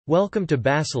Welcome to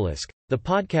Basilisk, the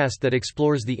podcast that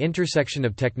explores the intersection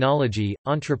of technology,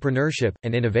 entrepreneurship,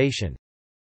 and innovation.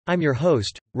 I'm your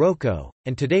host, Roko,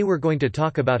 and today we're going to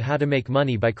talk about how to make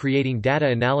money by creating data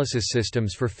analysis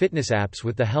systems for fitness apps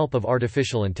with the help of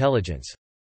artificial intelligence.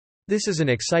 This is an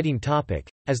exciting topic,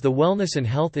 as the wellness and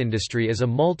health industry is a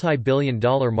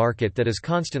multi-billion-dollar market that is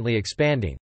constantly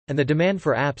expanding, and the demand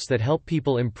for apps that help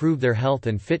people improve their health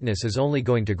and fitness is only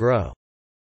going to grow.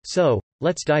 So,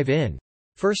 let's dive in.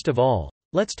 First of all,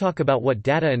 let's talk about what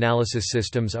data analysis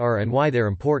systems are and why they're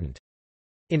important.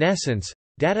 In essence,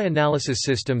 data analysis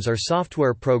systems are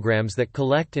software programs that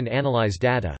collect and analyze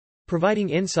data, providing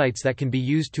insights that can be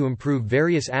used to improve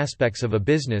various aspects of a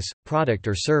business, product,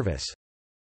 or service.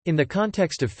 In the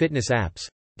context of fitness apps,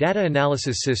 data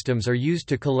analysis systems are used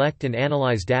to collect and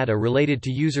analyze data related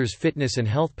to users' fitness and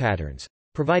health patterns,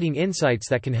 providing insights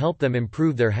that can help them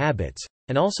improve their habits,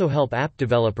 and also help app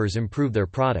developers improve their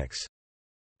products.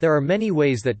 There are many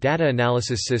ways that data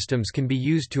analysis systems can be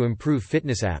used to improve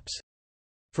fitness apps.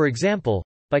 For example,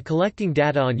 by collecting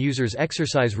data on users'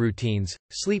 exercise routines,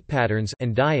 sleep patterns,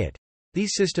 and diet,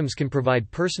 these systems can provide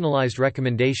personalized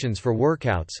recommendations for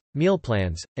workouts, meal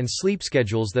plans, and sleep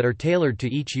schedules that are tailored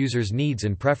to each user's needs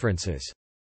and preferences.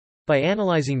 By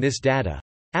analyzing this data,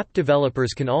 app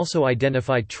developers can also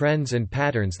identify trends and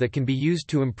patterns that can be used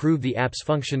to improve the app's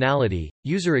functionality,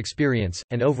 user experience,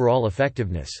 and overall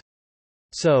effectiveness.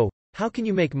 So, how can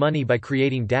you make money by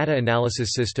creating data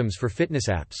analysis systems for fitness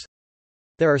apps?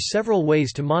 There are several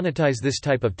ways to monetize this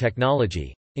type of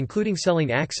technology, including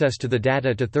selling access to the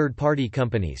data to third-party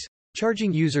companies,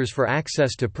 charging users for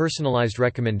access to personalized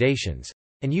recommendations,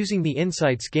 and using the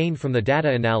insights gained from the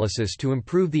data analysis to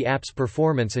improve the app's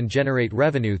performance and generate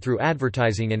revenue through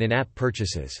advertising and in-app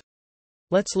purchases.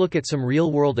 Let's look at some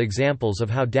real-world examples of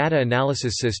how data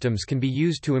analysis systems can be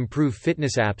used to improve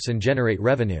fitness apps and generate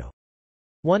revenue.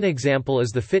 One example is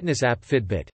the fitness app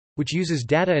Fitbit, which uses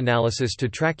data analysis to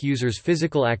track users'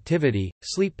 physical activity,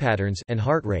 sleep patterns, and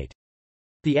heart rate.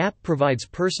 The app provides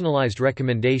personalized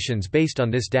recommendations based on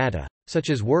this data,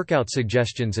 such as workout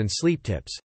suggestions and sleep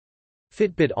tips.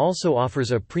 Fitbit also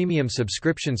offers a premium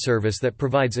subscription service that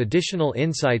provides additional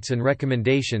insights and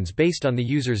recommendations based on the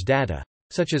user's data,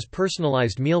 such as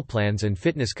personalized meal plans and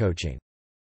fitness coaching.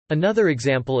 Another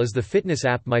example is the fitness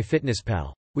app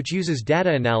MyFitnessPal, which uses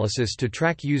data analysis to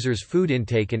track users' food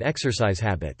intake and exercise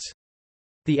habits.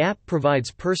 The app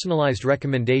provides personalized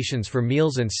recommendations for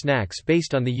meals and snacks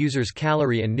based on the user's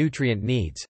calorie and nutrient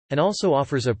needs, and also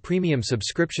offers a premium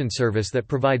subscription service that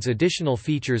provides additional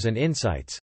features and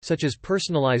insights, such as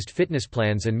personalized fitness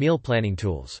plans and meal planning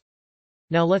tools.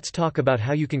 Now let's talk about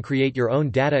how you can create your own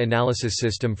data analysis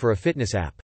system for a fitness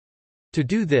app. To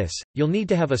do this, you'll need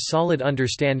to have a solid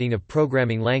understanding of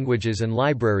programming languages and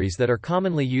libraries that are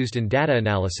commonly used in data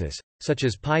analysis, such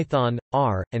as Python,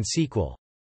 R, and SQL.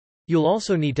 You'll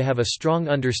also need to have a strong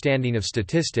understanding of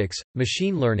statistics,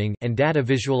 machine learning, and data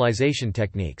visualization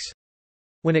techniques.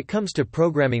 When it comes to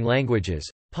programming languages,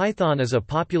 Python is a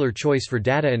popular choice for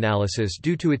data analysis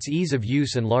due to its ease of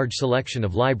use and large selection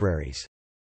of libraries.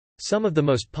 Some of the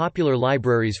most popular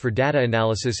libraries for data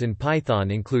analysis in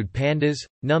Python include Pandas,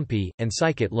 NumPy, and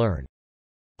scikit-learn.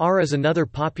 R is another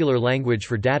popular language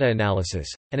for data analysis,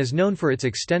 and is known for its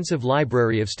extensive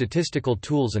library of statistical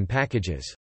tools and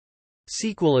packages.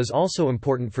 SQL is also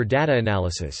important for data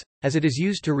analysis, as it is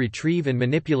used to retrieve and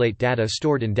manipulate data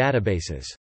stored in databases.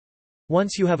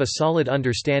 Once you have a solid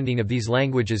understanding of these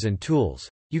languages and tools,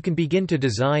 you can begin to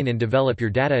design and develop your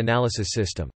data analysis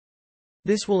system.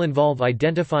 This will involve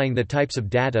identifying the types of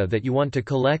data that you want to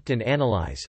collect and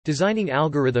analyze, designing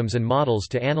algorithms and models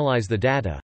to analyze the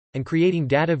data, and creating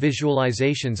data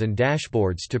visualizations and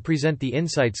dashboards to present the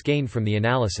insights gained from the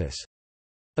analysis.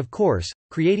 Of course,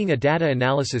 creating a data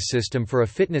analysis system for a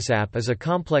fitness app is a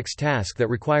complex task that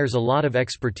requires a lot of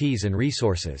expertise and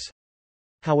resources.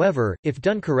 However, if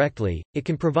done correctly, it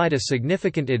can provide a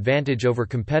significant advantage over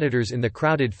competitors in the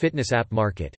crowded fitness app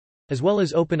market, as well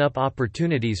as open up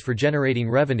opportunities for generating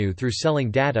revenue through selling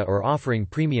data or offering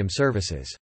premium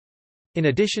services. In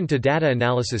addition to data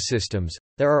analysis systems,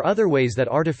 there are other ways that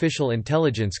artificial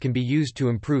intelligence can be used to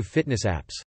improve fitness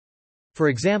apps. For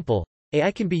example,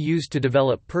 AI can be used to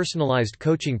develop personalized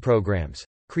coaching programs,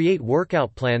 create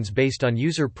workout plans based on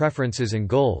user preferences and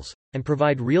goals, and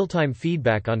provide real-time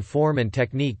feedback on form and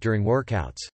technique during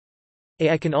workouts.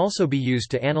 AI can also be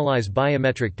used to analyze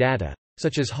biometric data,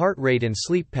 such as heart rate and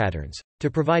sleep patterns, to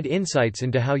provide insights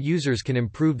into how users can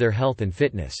improve their health and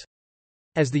fitness.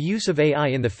 As the use of AI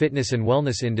in the fitness and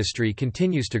wellness industry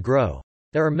continues to grow,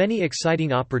 there are many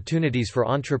exciting opportunities for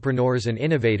entrepreneurs and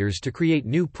innovators to create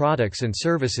new products and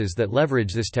services that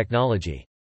leverage this technology.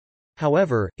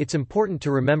 However, it's important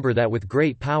to remember that with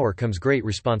great power comes great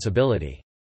responsibility.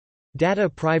 Data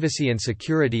privacy and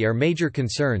security are major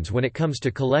concerns when it comes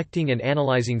to collecting and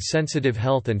analyzing sensitive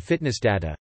health and fitness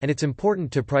data, and it's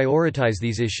important to prioritize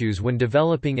these issues when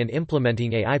developing and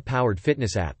implementing AI-powered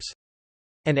fitness apps.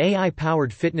 An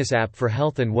AI-powered fitness app for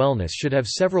health and wellness should have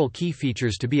several key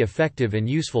features to be effective and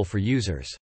useful for users.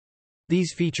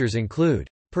 These features include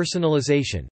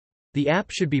personalization. The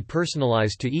app should be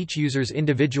personalized to each user's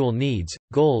individual needs,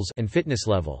 goals, and fitness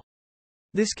level.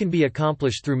 This can be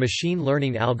accomplished through machine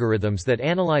learning algorithms that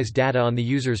analyze data on the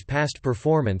user's past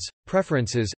performance,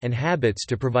 preferences, and habits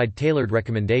to provide tailored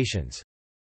recommendations.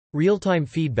 Real-time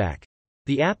feedback.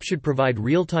 The app should provide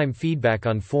real-time feedback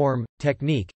on form,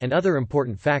 technique, and other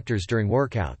important factors during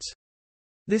workouts.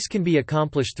 This can be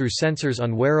accomplished through sensors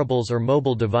on wearables or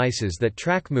mobile devices that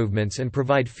track movements and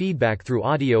provide feedback through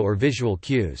audio or visual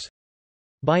cues.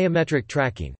 Biometric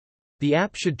tracking. The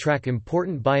app should track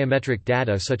important biometric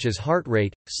data such as heart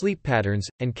rate, sleep patterns,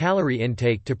 and calorie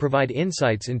intake to provide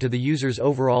insights into the user's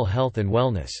overall health and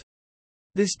wellness.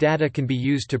 This data can be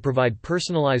used to provide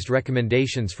personalized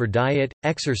recommendations for diet,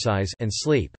 exercise, and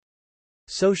sleep.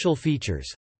 Social features.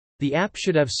 The app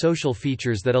should have social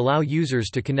features that allow users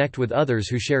to connect with others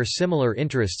who share similar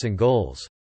interests and goals.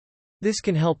 This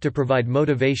can help to provide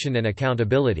motivation and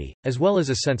accountability, as well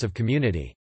as a sense of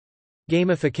community.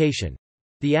 Gamification.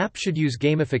 The app should use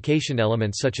gamification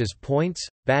elements such as points,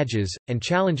 badges, and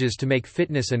challenges to make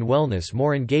fitness and wellness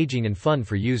more engaging and fun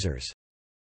for users.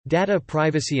 Data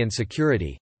privacy and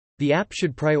security. The app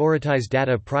should prioritize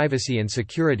data privacy and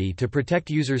security to protect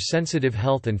users' sensitive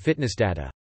health and fitness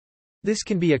data. This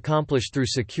can be accomplished through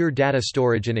secure data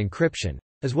storage and encryption,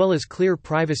 as well as clear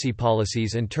privacy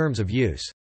policies and terms of use.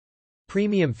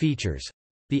 Premium features.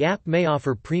 The app may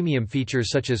offer premium features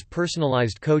such as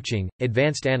personalized coaching,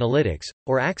 advanced analytics,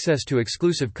 or access to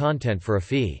exclusive content for a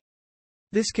fee.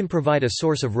 This can provide a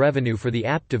source of revenue for the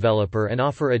app developer and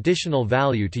offer additional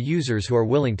value to users who are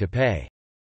willing to pay.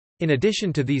 In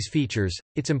addition to these features,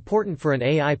 it's important for an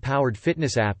AI-powered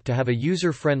fitness app to have a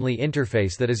user-friendly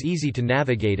interface that is easy to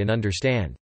navigate and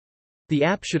understand. The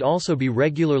app should also be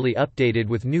regularly updated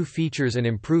with new features and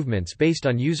improvements based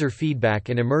on user feedback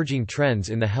and emerging trends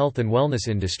in the health and wellness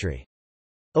industry.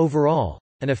 Overall,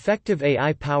 an effective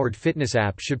AI-powered fitness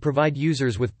app should provide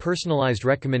users with personalized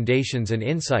recommendations and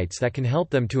insights that can help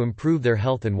them to improve their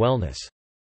health and wellness.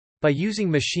 By using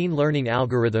machine learning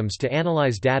algorithms to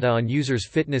analyze data on users'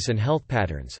 fitness and health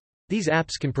patterns, these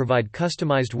apps can provide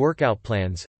customized workout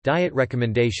plans, diet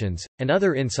recommendations, and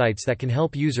other insights that can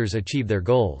help users achieve their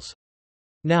goals.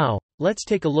 Now, let's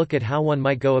take a look at how one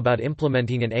might go about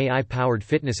implementing an AI-powered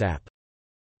fitness app.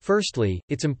 Firstly,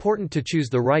 it's important to choose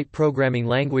the right programming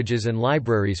languages and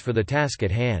libraries for the task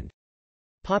at hand.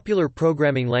 Popular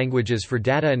programming languages for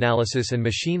data analysis and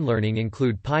machine learning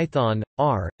include Python,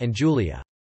 R, and Julia.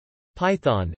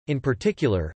 Python, in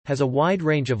particular, has a wide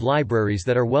range of libraries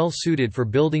that are well suited for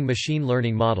building machine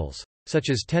learning models,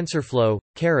 such as TensorFlow,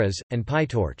 Keras, and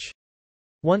PyTorch.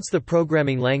 Once the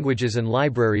programming languages and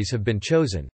libraries have been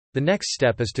chosen, the next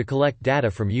step is to collect data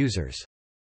from users.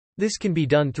 This can be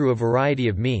done through a variety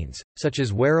of means, such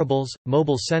as wearables,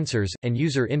 mobile sensors, and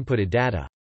user-inputted data.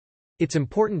 It's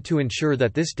important to ensure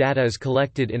that this data is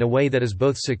collected in a way that is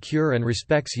both secure and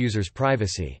respects users'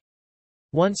 privacy.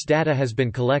 Once data has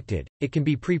been collected, it can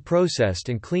be pre-processed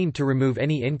and cleaned to remove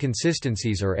any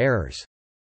inconsistencies or errors.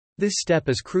 This step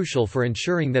is crucial for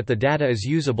ensuring that the data is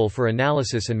usable for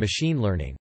analysis and machine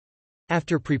learning.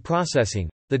 After pre-processing,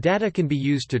 the data can be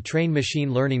used to train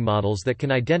machine learning models that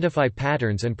can identify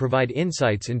patterns and provide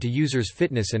insights into users'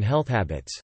 fitness and health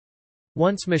habits.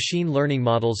 Once machine learning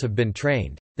models have been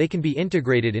trained, they can be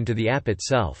integrated into the app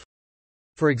itself.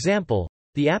 For example,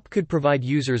 the app could provide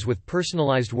users with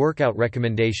personalized workout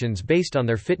recommendations based on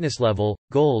their fitness level,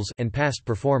 goals, and past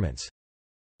performance.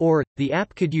 Or, the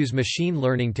app could use machine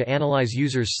learning to analyze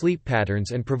users' sleep patterns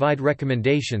and provide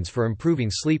recommendations for improving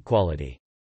sleep quality.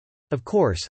 Of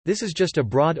course, this is just a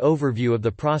broad overview of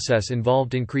the process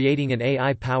involved in creating an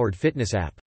AI-powered fitness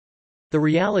app. The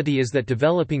reality is that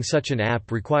developing such an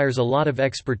app requires a lot of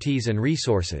expertise and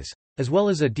resources, as well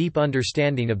as a deep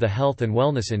understanding of the health and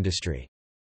wellness industry.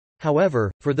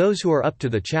 However, for those who are up to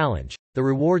the challenge, the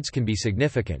rewards can be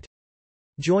significant.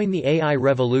 Join the AI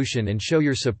revolution and show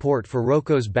your support for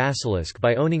Roko's Basilisk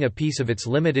by owning a piece of its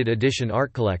limited edition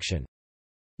art collection.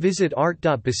 Visit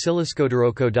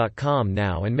art.basiliskoderoko.com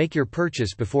now and make your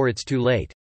purchase before it's too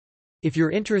late. If you're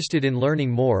interested in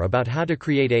learning more about how to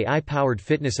create AI-powered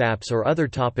fitness apps or other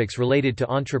topics related to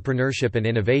entrepreneurship and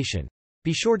innovation,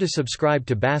 be sure to subscribe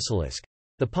to Basilisk.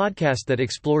 the podcast that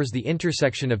explores the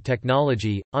intersection of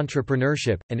technology,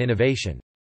 entrepreneurship, and innovation.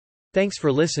 Thanks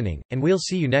for listening, and we'll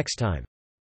see you next time.